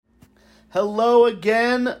Hello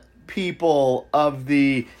again, people of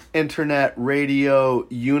the internet radio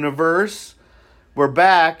universe. We're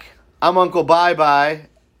back. I'm Uncle Bye Bye.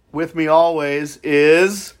 With me always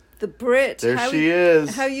is... the Brit. There she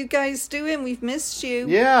is. How you guys doing? We've missed you.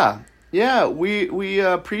 Yeah. We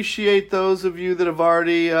appreciate those of you that have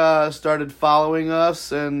already started following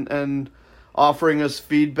us and offering us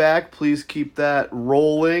feedback. Please keep that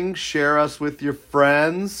rolling. Share us with your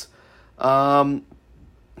friends.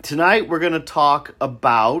 Tonight we're going to talk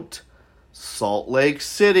about Salt Lake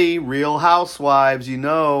City, Real Housewives. You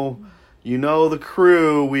know the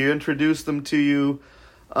crew. We introduced them to you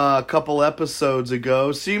a couple episodes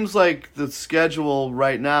ago. Seems like the schedule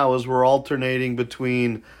right now is we're alternating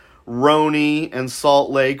between Roni and Salt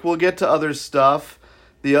Lake. We'll get to other stuff,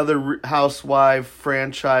 the other housewife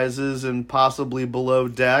franchises and possibly Below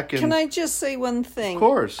Deck. And can I just say one thing? Of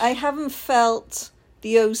course. I haven't felt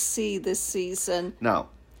the OC this season.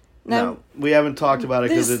 No, we haven't talked about it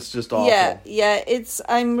because it's just awful. Yeah,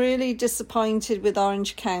 I'm really disappointed with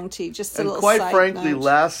Orange County. Just a and little quite side frankly, note.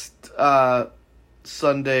 last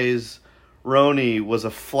Sunday's Roni was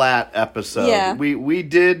a flat episode. Yeah. We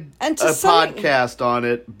did a podcast on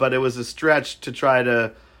it, but it was a stretch to try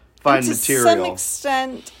to find material. To some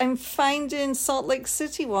extent, I'm finding Salt Lake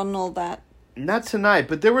City wasn't all that. Not tonight,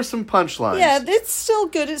 but there were some punchlines. Yeah, it's still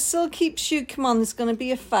good. It still keeps you, come on, there's going to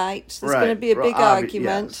be a fight. There's going to be a big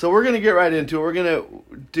argument. Yeah. So we're going to get right into it. We're going to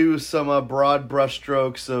do some broad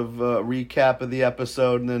brushstrokes of recap of the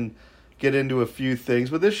episode and then get into a few things.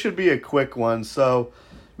 But this should be a quick one. So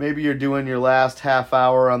maybe you're doing your last half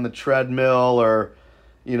hour on the treadmill or,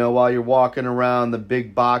 while you're walking around the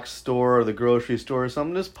big box store or the grocery store or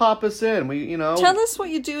something, just pop us in. Tell us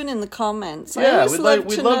what you're doing in the comments. Yeah, we'd love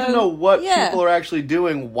to know what people are actually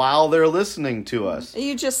doing while they're listening to us. Are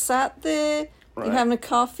you just sat there? Right. You having a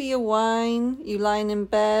coffee, a wine? You lying in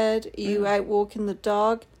bed? Are you out walking the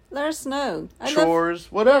dog? Let us know.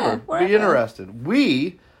 Chores, whatever. Be interested.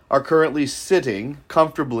 We are currently sitting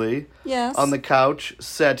comfortably on the couch,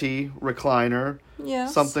 settee, recliner.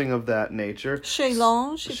 Yes. Something of that nature. Chez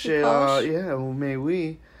Lange, if you're posh. Mais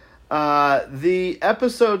oui. The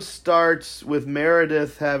episode starts with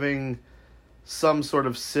Meredith having some sort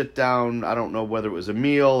of sit-down, I don't know whether it was a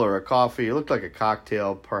meal or a coffee. It looked like a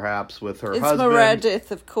cocktail, perhaps, with her husband. It's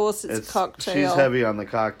Meredith, of course, it's cocktail. She's heavy on the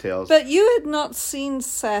cocktails. But you had not seen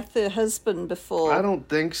Seth, her husband, before. I don't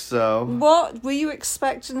think so. What? Were you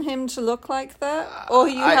expecting him to look like that? Or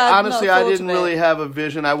you honestly, I didn't really have a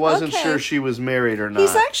vision. I wasn't sure she was married or not.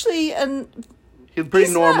 He's actually he's a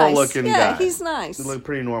pretty normal-looking guy. Yeah, he's nice. He's a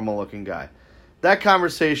pretty normal-looking guy. That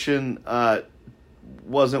conversation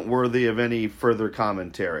wasn't worthy of any further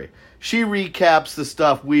commentary. She recaps the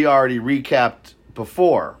stuff we already recapped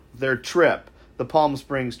before. Their trip, the Palm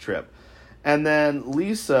Springs trip. And then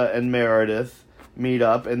Lisa and Meredith meet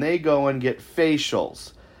up and they go and get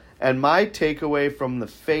facials. And my takeaway from the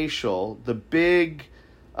facial, the big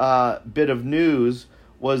bit of news,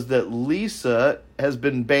 was that Lisa has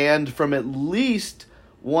been banned from at least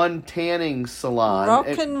one tanning salon. Rock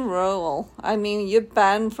and roll. I mean, you're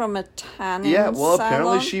banned from a tanning salon. Yeah, well,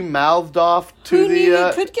 apparently she mouthed off to Who knew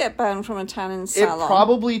you could get banned from a tanning salon? It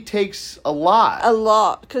probably takes a lot. A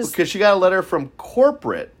lot. Because she got a letter from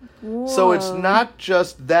corporate. Whoa. So it's not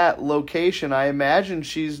just that location. I imagine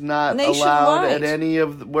she's not allowed at any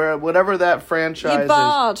of whatever that franchise you're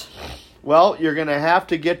barred. is. Well, you're going to have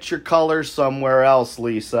to get your color somewhere else,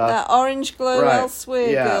 Lisa. That orange glow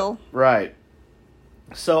elsewhere, girl. Right.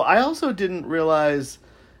 So I also didn't realize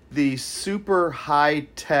the super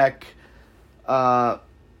high-tech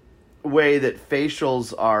way that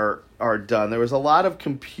facials are done. There was a lot of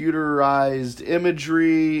computerized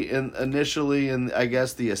imagery initially in, I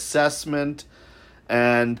guess, the assessment,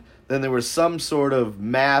 and then there was some sort of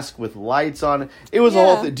mask with lights on it. It was a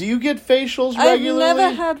whole thing. Do you get facials regularly? I've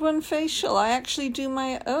never had one facial. I actually do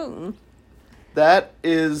my own. That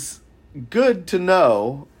is good to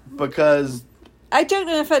know because I don't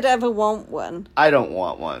know if I'd ever want one. I don't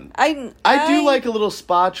want one. I do like a little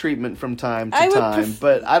spa treatment from time to time,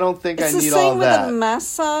 but I don't think I need all that. It's the same with a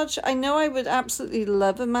massage. I know I would absolutely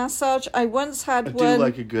love a massage. I once had one. I do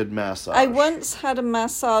like a good massage. I once had a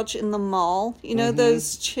massage in the mall. You know,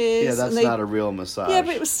 those chairs? Yeah, that's not a real massage. Yeah,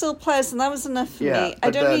 but it was still pleasant. That was enough for me. I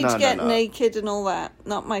don't need to get naked and all that.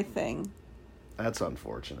 Not my thing. That's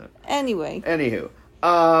unfortunate. Anywho.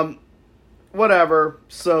 Whatever.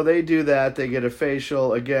 So they do that. They get a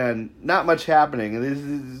facial. Again, not much happening. This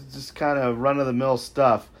is just kind of run-of-the-mill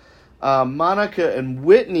stuff. Monica and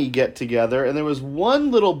Whitney get together, and there was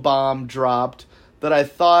one little bomb dropped that I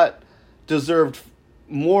thought deserved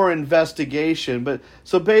more investigation. But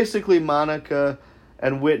so basically, Monica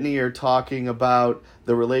and Whitney are talking about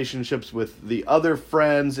the relationships with the other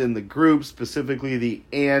friends in the group, specifically the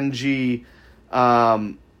Angie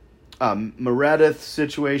Meredith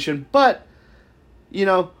situation. But, you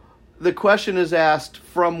know, the question is asked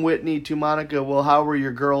from Whitney to Monica, well, how were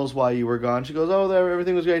your girls while you were gone? She goes, oh,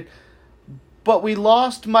 everything was great. But we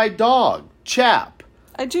lost my dog, Chap.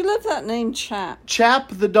 I do love that name, Chap. Chap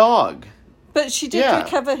the dog. But she did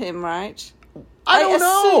recover him, right? I don't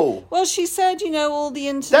know. Well, she said, all the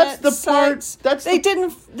internet sites. They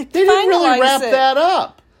didn't really wrap that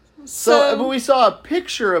up. But we saw a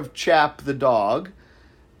picture of Chap the dog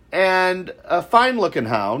and a fine-looking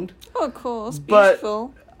hound. Oh, of course,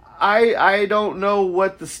 beautiful. But I don't know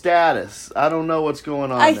what the status. I don't know what's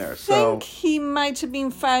going on there. I think he might have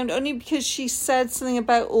been found only because she said something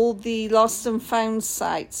about all the lost and found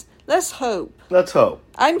sites. Let's hope.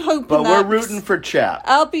 I'm hoping but we're rooting for Chap.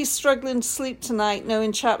 I'll be struggling to sleep tonight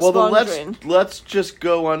knowing Chap's wandering. Let's just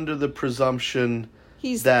go under the presumption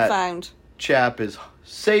he's that found. Chap is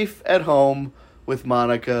safe at home with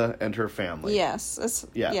Monica and her family. Yes.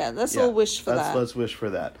 Let's all wish for that. Let's wish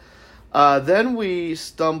for that. Then we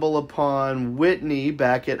stumble upon Whitney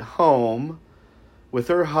back at home with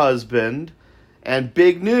her husband. And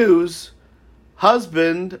big news,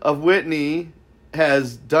 husband of Whitney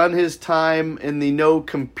has done his time in the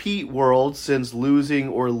no-compete world since losing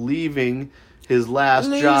or leaving his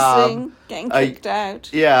last job. Getting kicked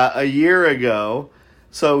out. Yeah, a year ago.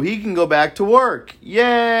 So he can go back to work.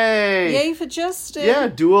 Yay! Yay for Justin. Yeah,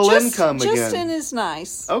 dual income again. Justin is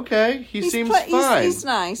nice. Okay, he seems fine. He's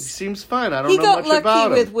nice. He seems fine. I don't know much about him. He got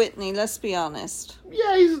lucky with Whitney, let's be honest.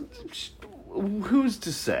 Yeah, who's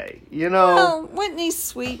to say? Well, Whitney's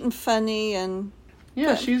sweet and funny and...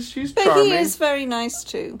 Yeah, she's charming. But he is very nice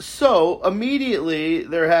too. So, immediately,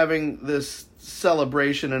 they're having this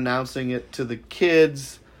celebration announcing it to the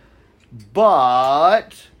kids.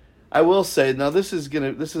 But... I will say, now this is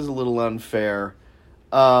a little unfair.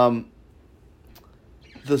 The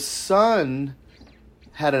son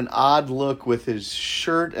had an odd look with his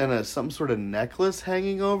shirt and some sort of necklace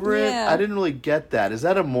hanging over it. I didn't really get that. Is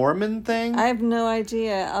that a Mormon thing? I have no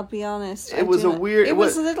idea, I'll be honest. It was a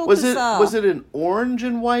little bizarre. Was it an orange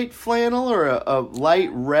and white flannel or a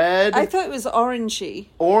light red? I thought it was orangey.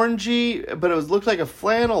 Orangey, but it looked like a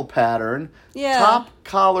flannel pattern. Yeah. Top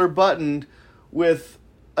collar buttoned with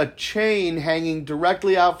a chain hanging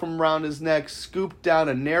directly out from around his neck, scooped down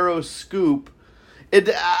a narrow scoop.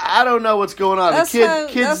 I don't know what's going on. The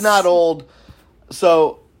kid's not old,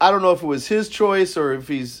 so I don't know if it was his choice or if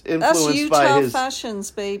he's influenced by his fashions,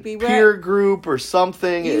 baby. peer group or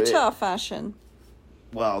something. Utah fashion.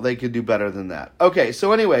 Well, they could do better than that. Okay,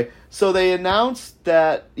 so anyway, they announced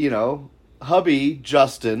that, hubby,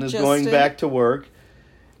 Justin, is going back to work,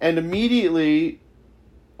 and immediately...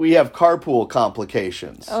 we have carpool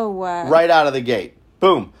complications. Oh, wow. Right out of the gate.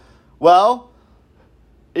 Boom. Well,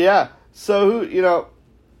 yeah. So,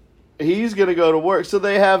 he's going to go to work. So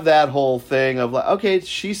they have that whole thing of like, okay,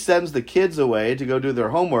 she sends the kids away to go do their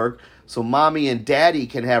homework so mommy and daddy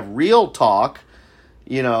can have real talk,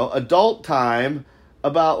 adult time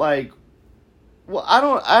about like, well, I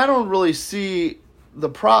don't really see the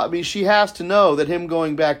problem. I mean, she has to know that him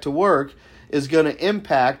going back to work is going to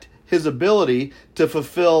impact his ability to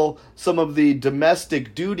fulfill some of the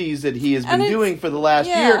domestic duties that he has been doing for the last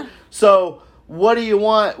year. So, what do you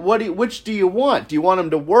want? Which do you want? Do you want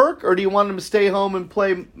him to work, or do you want him to stay home and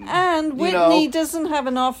play? And Whitney doesn't have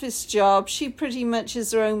an office job. She pretty much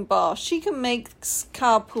is her own boss. She can make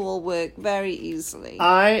carpool work very easily.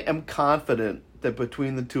 I am confident that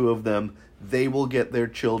between the two of them, they will get their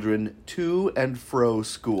children to and fro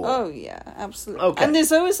school. Oh, yeah, absolutely. Okay. And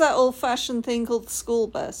there's always that old-fashioned thing called the school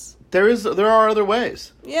bus. There are other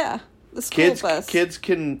ways. Yeah, the school bus. Kids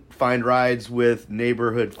can find rides with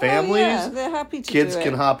neighborhood families. Oh, yeah, they're happy to Kids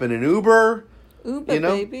can hop in an Uber.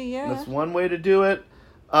 Baby, yeah. That's one way to do it.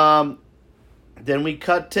 Then we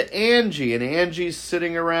cut to Angie, and Angie's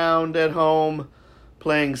sitting around at home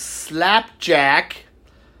playing slapjack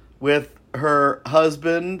with her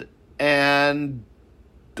husband and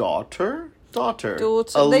daughter,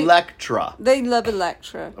 Electra. They love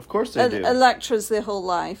Electra. Of course they do. Electra's their whole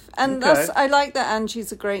life. And I like that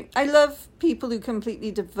Angie's I love people who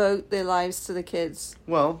completely devote their lives to the kids.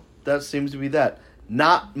 Well, that seems to be that.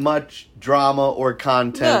 Not much drama or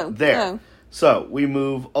content there. No. So, we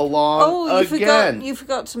move along again. You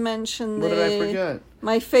forgot to mention What did I forget?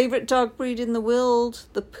 My favorite dog breed in the world,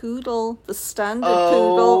 the poodle, the standard Oh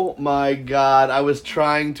poodle. my God, I was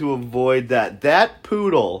trying to avoid that. That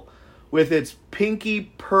poodle with its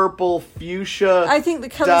pinky purple fuchsia. I think the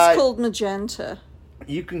color's called magenta.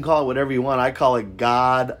 You can call it whatever you want. I call it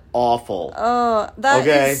god awful. Oh,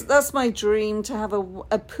 that's my dream, to have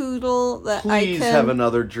a poodle that Please I can have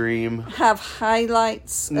another dream. Have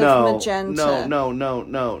highlights of magenta.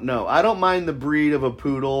 No. I don't mind the breed of a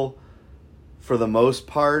poodle for the most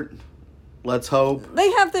part. Let's hope.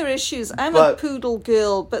 They have their issues. I'm a poodle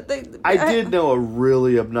girl, but I did know a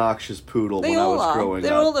really obnoxious poodle when I was growing up.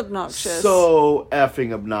 They're all obnoxious. So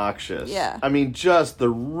effing obnoxious. Yeah. I mean, just the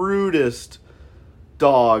rudest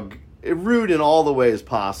dog. Rude in all the ways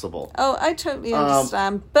possible. Oh, I totally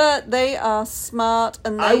understand. But they are smart,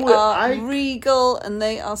 and they are regal, and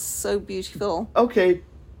they are so beautiful. Okay.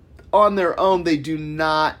 On their own, they do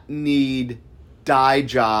not need dye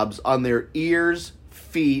jobs on their ears,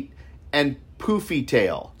 feet, and poofy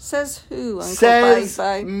tail. Says who, Uncle Says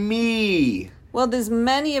Bye-Bye? Me. Well, there's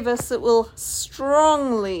many of us that will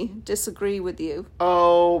strongly disagree with you.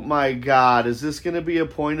 Oh my God. Is this going to be a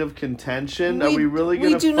point of contention? Are we really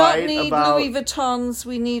going to fight about... We do not need Louis Vuittons.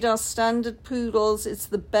 We need our standard poodles. It's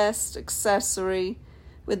the best accessory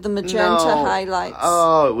with the magenta highlights.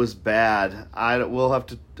 Oh, it was bad. We'll have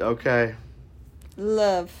to... Okay.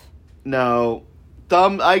 Love. No.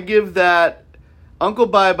 I give that... Uncle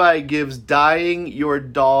Bye-Bye gives dyeing your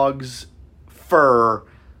dog's fur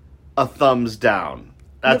a thumbs down.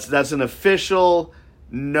 That's an official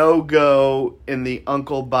no-go in the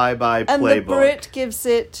Uncle Bye-Bye playbook. And the Brit gives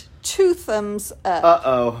it 2 thumbs up.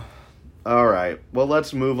 Uh-oh. All right. Well,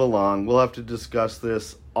 let's move along. We'll have to discuss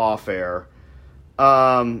this off-air.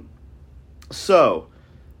 So,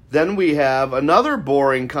 then we have another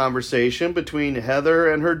boring conversation between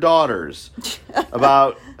Heather and her daughters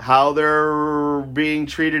about how they're being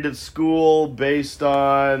treated at school based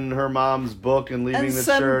on her mom's book and leaving the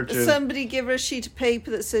church. And somebody give her a sheet of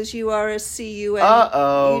paper that says you are a CUN.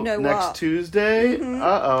 Uh-oh. You know next what? Tuesday? Mm-hmm.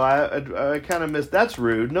 Uh-oh. I kind of missed. That's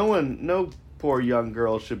rude. No poor young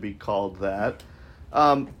girl should be called that.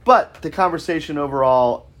 But the conversation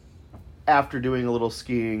overall, after doing a little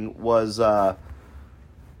skiing, was...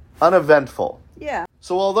 uneventful. Yeah.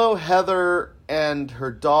 So although Heather and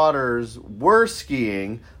her daughters were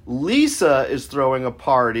skiing, Lisa is throwing a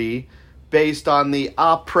party based on the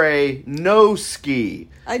Apres No Ski.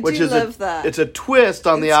 Which do love that. It's a twist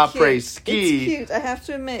on the Apres Ski. It's cute. I have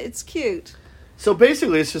to admit, it's cute. So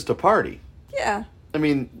basically, it's just a party. Yeah. I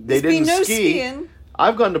mean, they didn't no ski. Skiing.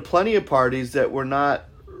 I've gone to plenty of parties that were not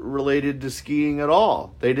related to skiing at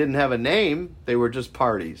all. They didn't have a name. They were just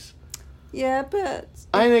parties. Yeah, but...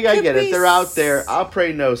 I think I get it. They're out there.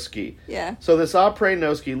 Apres No Ski. Yeah. So this Apres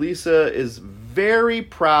No Ski, Lisa is very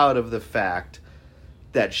proud of the fact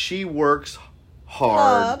that she works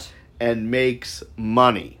hard and makes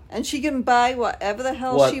money. And she can buy whatever the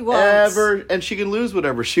hell she wants. And she can lose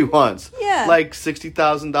whatever she wants. Yeah. Like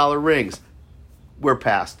 $60,000 rings. We're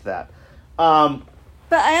past that. But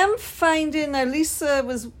I am finding now Lisa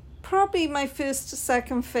was... probably my first to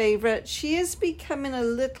second favorite. She is becoming a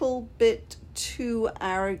little bit too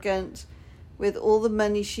arrogant with all the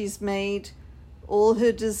money she's made, all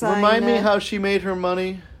her designer. Remind me how she made her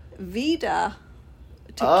money. Vida.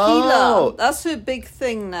 Tequila. Oh. That's her big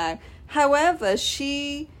thing now. However,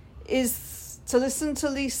 she is, to listen to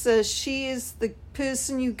Lisa, she is the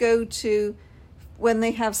person you go to when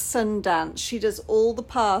they have Sundance. She does all the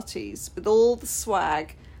parties with all the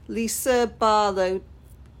swag. Lisa Barlow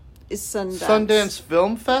is Sundance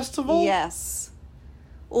Film Festival? Yes.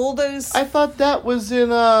 All those... I thought that was in,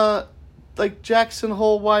 like, Jackson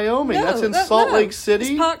Hole, Wyoming. No, that's in Salt Lake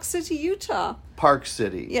City? It's Park City, Utah. Park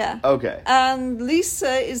City. Yeah. Okay. And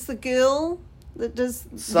Lisa is the girl that does...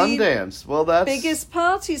 Sundance. Well, that's... biggest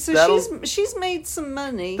party. So she's made some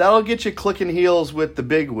money. That'll get you clicking heels with the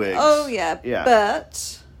bigwigs. Oh, yeah. Yeah.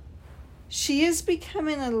 But... she is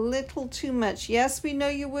becoming a little too much. Yes, we know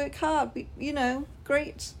you work hard. But,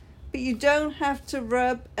 great. But you don't have to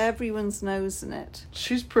rub everyone's nose in it.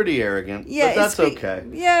 She's pretty arrogant, yeah, but that's okay.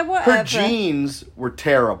 Yeah, whatever. Her jeans were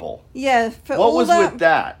terrible. Yeah. What was with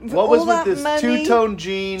that? What was with this two-tone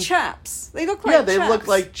jean? Chaps. They look like chaps. Yeah, they look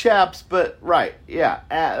like chaps, but right. Yeah.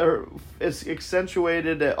 It's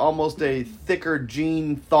accentuated at almost a thicker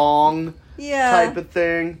jean thong type of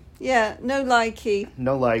thing. Yeah, no likey.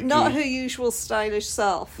 No likey. Not her usual stylish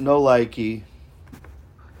self. No likey.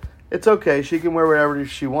 It's okay. She can wear whatever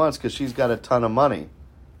she wants because she's got a ton of money.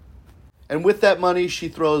 And with that money, she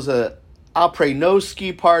throws a Apres No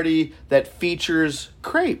Ski party that features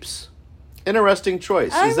crepes. Interesting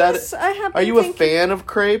choice. Are you a fan of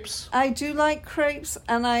crepes? I do like crepes,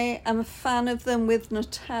 and I am a fan of them with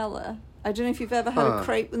Nutella. I don't know if you've ever had a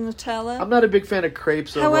crepe with Nutella. I'm not a big fan of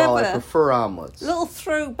crepes overall. I prefer omelets. Little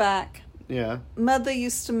throwback. Yeah. Mother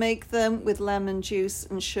used to make them with lemon juice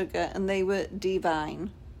and sugar, and they were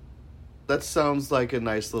divine. That sounds like a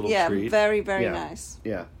nice little treat. Yeah, very, very nice.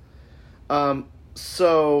 Yeah.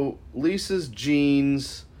 So Lisa's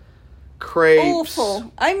jeans, crepes,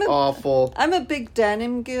 awful. awful. I'm a big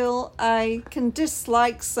denim girl. I can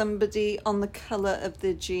dislike somebody on the color of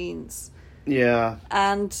their jeans. Yeah.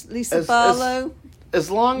 And Lisa Barlow. As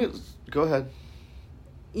long as, go ahead.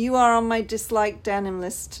 You are on my dislike denim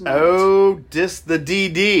list tonight. Oh, the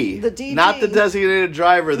DD. The DD. Not the designated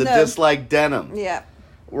driver, the dislike denim. Yeah.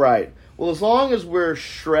 Right. Well, as long as we're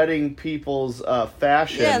shredding people's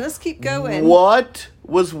fashion. Yeah, let's keep going. What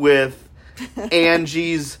was with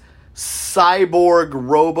Angie's cyborg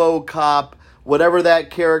RoboCop, whatever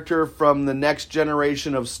that character from the next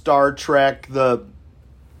generation of Star Trek, the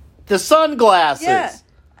sunglasses? Yeah.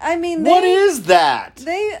 I mean, what is that?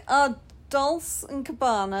 They are Dolce and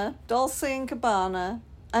Gabbana.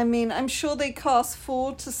 I mean, I'm sure they cost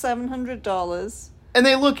 $400 to $700. And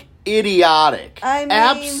they look idiotic. I mean,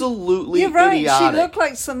 absolutely you're right. idiotic. She looked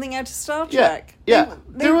like something out of Star Trek. Yeah.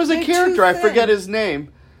 There was a character, I forget his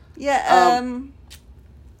name. Yeah,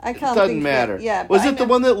 I can't doesn't think matter. Of it. Yeah, was it the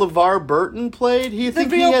one that LeVar Burton played? He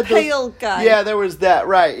real pale guy. Yeah, there was that.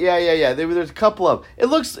 Right. Yeah. There's a couple of. It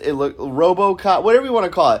looked RoboCop, whatever you want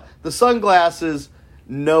to call it. The sunglasses.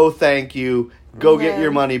 No, thank you. Go get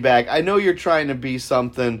your money back. I know you're trying to be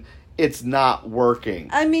something. It's not working.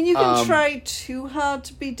 I mean, you can try too hard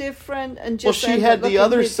to be different and just. Well, she had the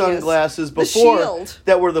other hideous. Sunglasses before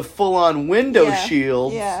that were the full-on window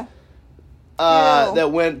shields. Yeah.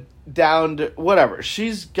 That went down to whatever.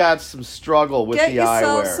 She's got some struggle with the eyewear. Get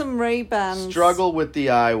yourself some Ray-Bans. Struggle with the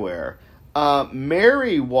eyewear.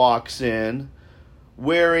 Mary walks in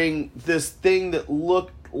wearing this thing that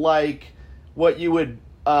looked like what you would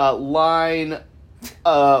line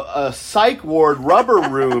a psych ward rubber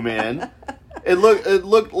room in. It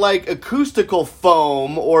looked like acoustical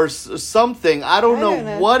foam or something. I don't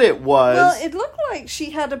know what it was. Well, it looked like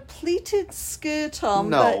she had a pleated skirt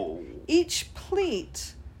on, but each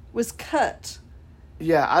pleat was cut.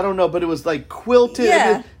 Yeah, I don't know, but it was like quilted.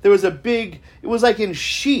 Yeah. There was it was like in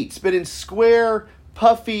sheets, but in square,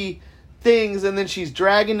 puffy things, and then she's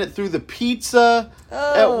dragging it through the pizza.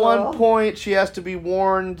 At one point, she has to be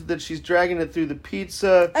warned that she's dragging it through the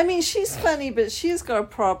pizza. I mean, she's funny, but she's got a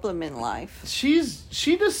problem in life. She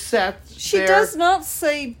just sat She there. does not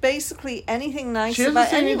say basically anything nice about anyone. She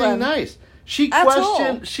doesn't say anything nice. She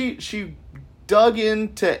questioned. She dug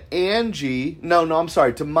into Angie. No, I'm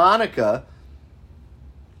sorry, to Monica.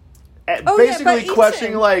 Basically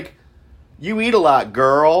questioning like, "You eat a lot,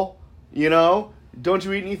 girl. You know." Don't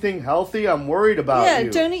you eat anything healthy? I'm worried about you.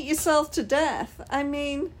 Yeah, don't eat yourself to death. I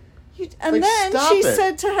mean, then she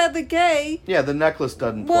said to Heather Gay... Yeah, the necklace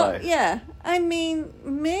doesn't play. Yeah. I mean,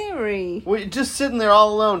 Mary... Well, just sitting there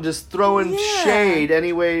all alone, just throwing shade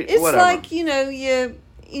anyway, it's whatever. It's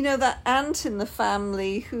like, that aunt in the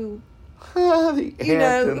family who... who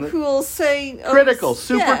will say... Critical,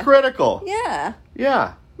 super critical. Yeah.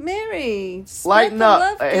 Yeah. Mary, lighten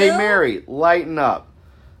up. Hey, Mary, lighten up.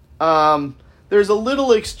 There's a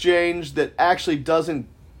little exchange that actually doesn't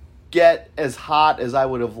get as hot as I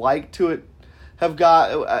would have liked to have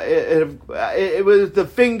got. It was the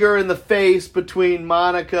finger in the face between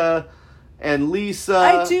Monica and Lisa.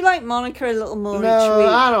 I do like Monica a little more each week.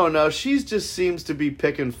 I don't know. She just seems to be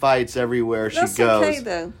picking fights everywhere she goes. That's okay,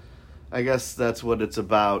 though. I guess that's what it's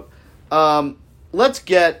about. Let's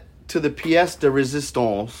get to the pièce de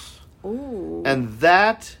résistance. Ooh. And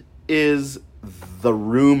that is the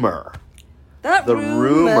rumor. The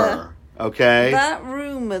rumor, okay? That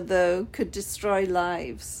rumor, though, could destroy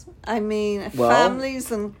lives. I mean,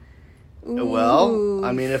 families and... Ooh. Well,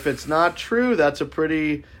 I mean, if it's not true, that's a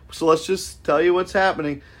pretty... So let's just tell you what's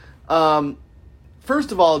happening.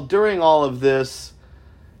 First of all, during all of this,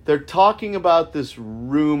 they're talking about this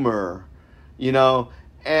rumor,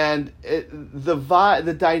 and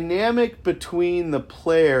the dynamic between the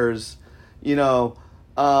players,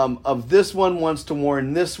 of this one wants to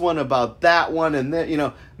warn this one about that one, and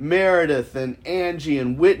then Meredith and Angie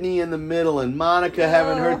and Whitney in the middle, and Monica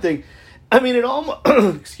having her thing. I mean, it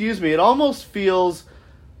almost it almost feels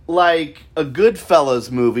like a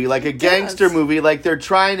Goodfellas movie, like a gangster movie, like they're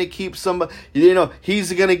trying to keep somebody.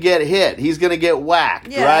 He's gonna get hit, he's gonna get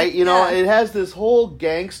whacked, right? It has this whole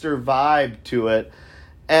gangster vibe to it,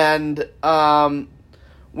 and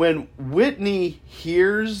when Whitney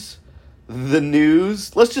hears the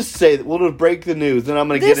news, let's just say that we'll just break the news, then I'm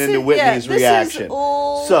going to get into Whitney's reaction.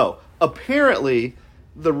 So, apparently,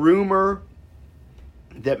 the rumor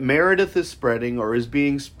that Meredith is spreading or is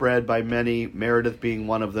being spread by many, Meredith being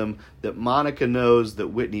one of them, that Monica knows that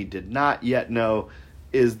Whitney did not yet know,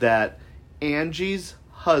 is that Angie's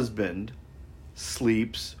husband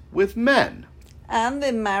sleeps with men. And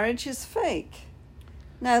their marriage is fake.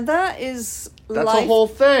 Now that's a whole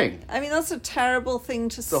thing. I mean, that's a terrible thing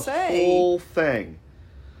to say. The whole thing.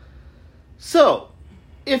 So,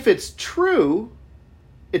 if it's true,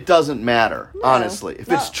 it doesn't matter, honestly.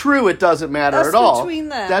 If it's true, it doesn't matter at all. That's between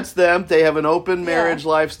them. That's them. They have an open marriage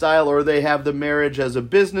lifestyle, or they have the marriage as a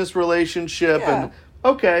business relationship. Yeah. And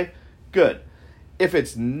okay, good. If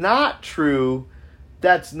it's not true,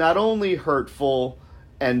 that's not only hurtful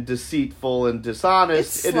and deceitful and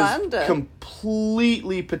dishonest, It's slander. It is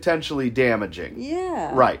completely potentially damaging.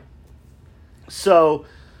 Yeah. Right. So,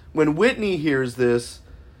 when Whitney hears this,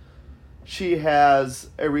 she has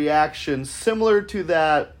a reaction similar to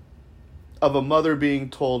that of a mother being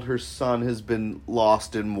told her son has been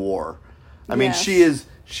lost in war. I mean, she is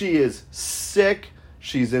sick.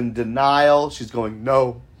 She's in denial. She's going,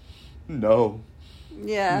 no.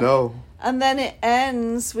 Yeah. No. And then it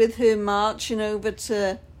ends with her marching over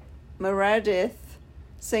to Meredith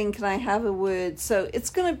saying, can I have a word? So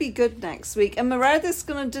it's going to be good next week. And Meredith's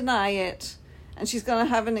going to deny it. And she's going to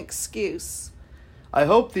have an excuse. I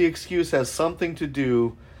hope the excuse has something to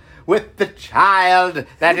do with the child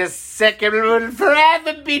that is sick and will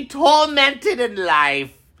forever be tormented in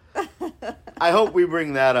life. I hope we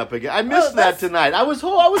bring that up again. I missed that tonight. I was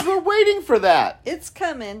waiting for that. It's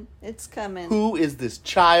coming. Who is this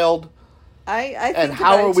child? I think and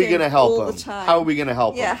how are we going to help him? Time. How are we going to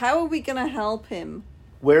help him? Yeah, how are we going to help him?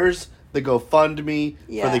 Where's the GoFundMe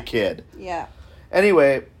for the kid? Yeah.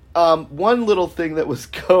 Anyway, one little thing that was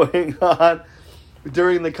going on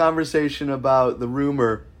during the conversation about the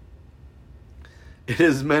rumor, it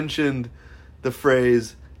is mentioned the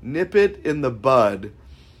phrase, nip it in the bud,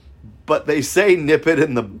 but they say nip it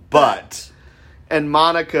in the butt. And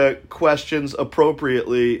Monica questions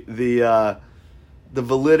appropriately the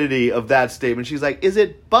validity of that statement. She's like, is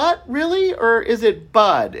it butt, really? Or is it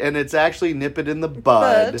bud? And it's actually nip it in the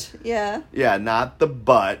bud. Yeah. Yeah, not the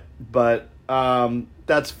butt, but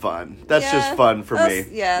that's fun. That's just fun for me.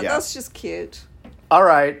 Yeah, that's just cute. All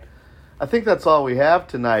right. I think that's all we have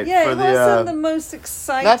tonight. Yeah, for it wasn't the most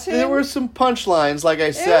exciting. There were some punchlines, like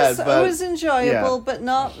I said. It was enjoyable, but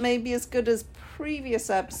not maybe as good as previous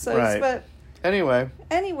episodes. Right. But anyway,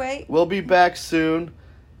 we'll be back soon.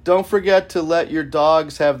 Don't forget to let your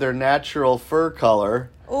dogs have their natural fur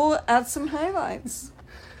color. Or add some highlights.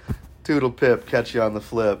 Toodle pip. Catch you on the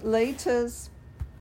flip. Laters.